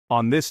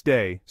On this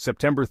day,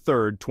 September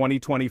 3,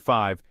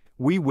 2025,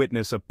 we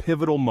witness a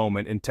pivotal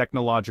moment in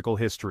technological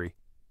history.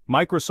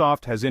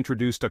 Microsoft has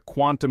introduced a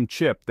quantum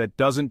chip that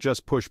doesn't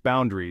just push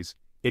boundaries,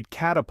 it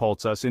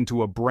catapults us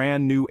into a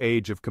brand new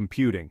age of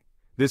computing.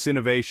 This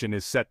innovation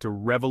is set to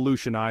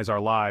revolutionize our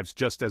lives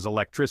just as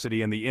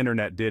electricity and the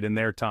internet did in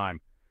their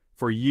time.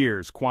 For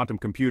years, quantum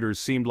computers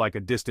seemed like a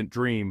distant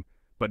dream,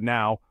 but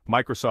now,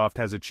 Microsoft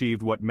has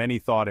achieved what many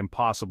thought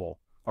impossible: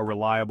 a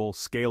reliable,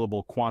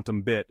 scalable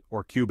quantum bit,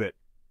 or qubit.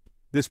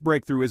 This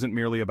breakthrough isn't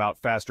merely about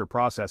faster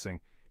processing,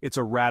 it's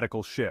a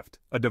radical shift,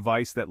 a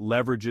device that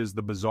leverages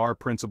the bizarre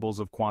principles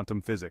of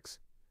quantum physics.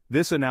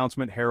 This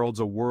announcement heralds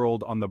a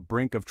world on the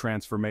brink of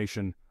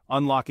transformation,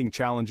 unlocking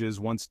challenges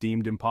once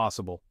deemed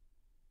impossible.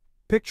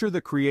 Picture the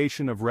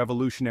creation of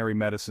revolutionary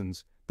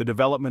medicines, the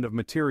development of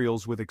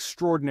materials with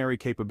extraordinary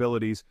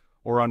capabilities,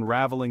 or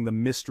unraveling the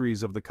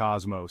mysteries of the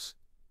cosmos.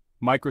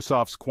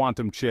 Microsoft's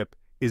quantum chip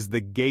is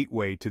the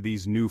gateway to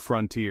these new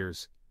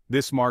frontiers.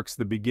 This marks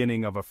the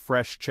beginning of a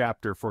fresh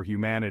chapter for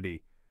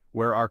humanity,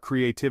 where our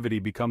creativity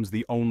becomes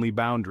the only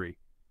boundary.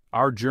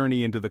 Our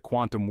journey into the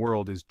quantum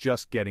world is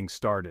just getting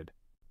started.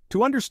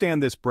 To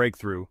understand this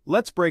breakthrough,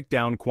 let's break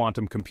down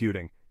quantum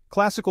computing.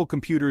 Classical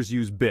computers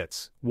use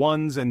bits,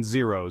 ones and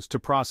zeros, to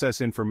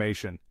process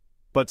information.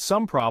 But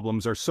some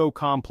problems are so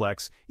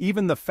complex,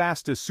 even the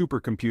fastest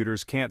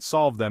supercomputers can't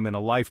solve them in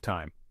a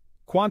lifetime.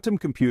 Quantum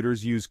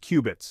computers use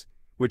qubits,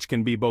 which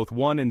can be both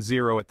 1 and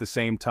 0 at the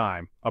same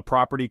time, a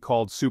property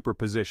called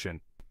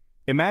superposition.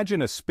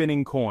 Imagine a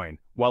spinning coin.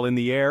 While in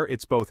the air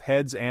it's both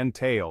heads and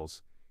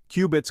tails.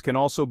 Qubits can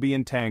also be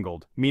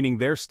entangled, meaning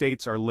their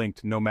states are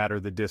linked no matter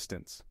the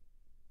distance.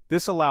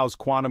 This allows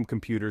quantum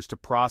computers to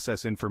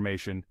process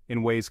information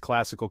in ways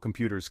classical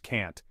computers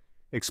can't,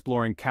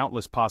 exploring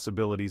countless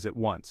possibilities at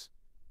once.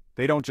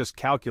 They don't just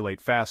calculate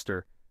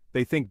faster,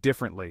 they think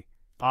differently,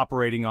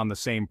 operating on the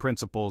same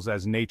principles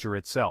as nature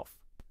itself.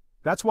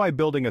 That's why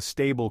building a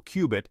stable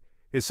qubit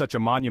is such a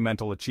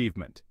monumental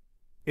achievement.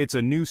 It's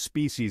a new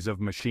species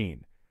of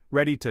machine,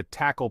 ready to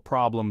tackle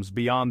problems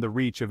beyond the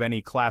reach of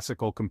any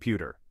classical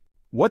computer.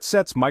 What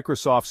sets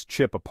Microsoft's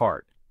chip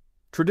apart?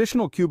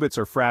 Traditional qubits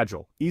are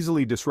fragile,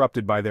 easily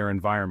disrupted by their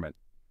environment.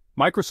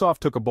 Microsoft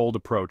took a bold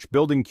approach,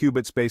 building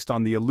qubits based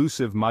on the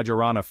elusive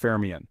Majorana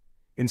fermion.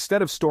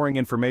 Instead of storing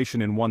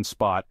information in one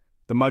spot,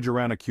 the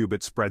Majorana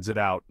qubit spreads it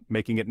out,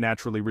 making it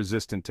naturally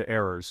resistant to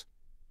errors.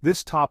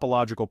 This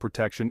topological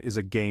protection is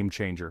a game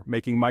changer,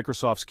 making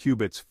Microsoft's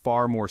qubits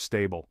far more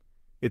stable.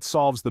 It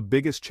solves the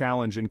biggest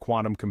challenge in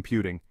quantum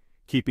computing,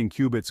 keeping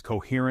qubits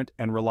coherent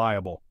and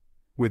reliable.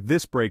 With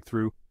this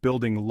breakthrough,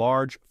 building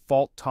large,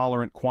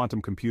 fault-tolerant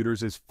quantum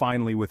computers is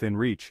finally within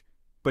reach.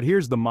 But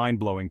here's the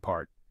mind-blowing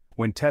part.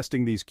 When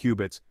testing these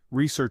qubits,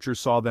 researchers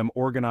saw them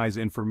organize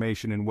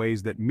information in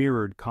ways that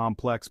mirrored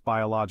complex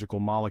biological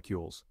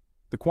molecules.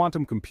 The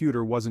quantum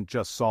computer wasn't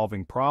just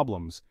solving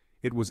problems,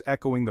 it was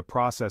echoing the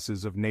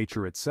processes of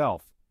nature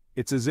itself.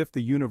 It's as if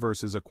the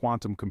universe is a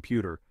quantum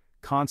computer,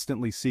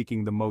 constantly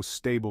seeking the most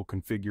stable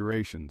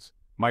configurations.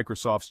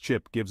 Microsoft's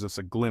chip gives us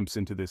a glimpse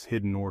into this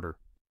hidden order.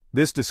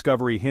 This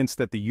discovery hints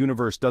that the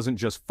universe doesn't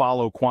just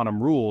follow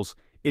quantum rules,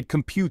 it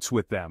computes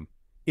with them.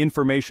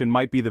 Information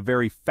might be the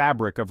very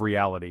fabric of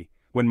reality.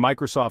 When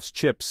Microsoft's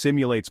chip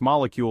simulates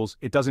molecules,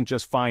 it doesn't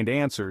just find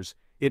answers,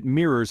 it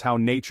mirrors how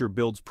nature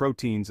builds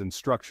proteins and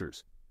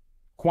structures.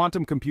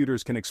 Quantum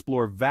computers can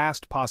explore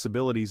vast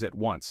possibilities at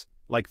once,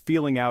 like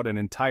feeling out an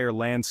entire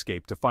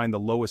landscape to find the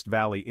lowest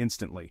valley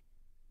instantly.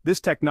 This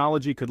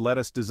technology could let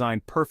us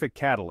design perfect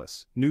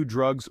catalysts, new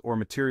drugs, or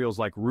materials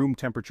like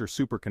room-temperature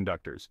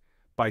superconductors,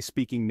 by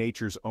speaking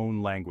nature's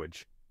own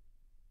language.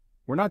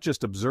 We're not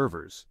just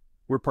observers,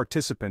 we're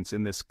participants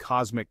in this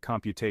cosmic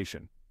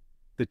computation.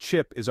 The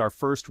chip is our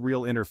first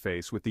real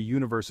interface with the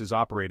universe's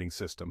operating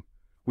system.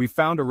 We've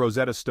found a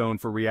Rosetta Stone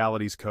for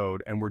reality's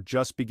code, and we're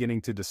just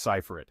beginning to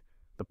decipher it.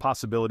 The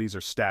possibilities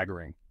are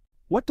staggering.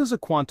 What does a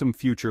quantum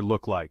future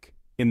look like?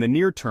 In the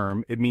near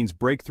term, it means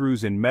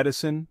breakthroughs in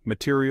medicine,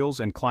 materials,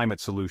 and climate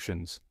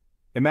solutions.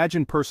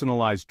 Imagine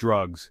personalized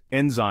drugs,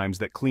 enzymes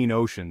that clean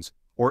oceans,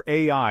 or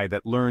AI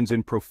that learns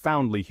in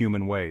profoundly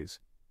human ways.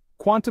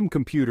 Quantum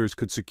computers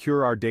could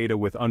secure our data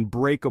with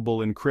unbreakable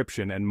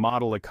encryption and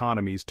model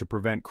economies to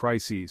prevent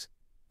crises.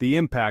 The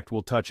impact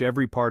will touch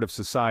every part of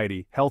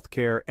society: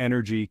 healthcare,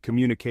 energy,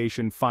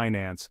 communication,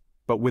 finance.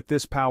 But with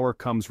this power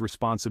comes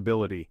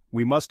responsibility.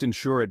 We must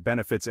ensure it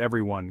benefits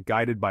everyone,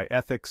 guided by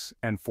ethics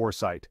and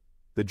foresight.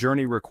 The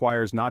journey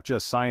requires not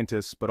just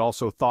scientists, but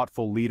also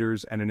thoughtful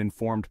leaders and an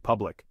informed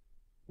public.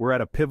 We're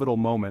at a pivotal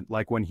moment,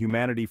 like when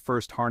humanity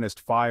first harnessed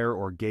fire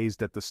or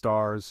gazed at the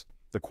stars.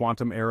 The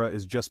quantum era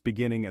is just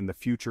beginning, and the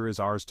future is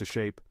ours to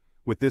shape.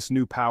 With this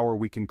new power,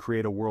 we can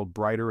create a world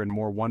brighter and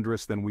more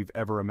wondrous than we've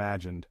ever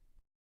imagined.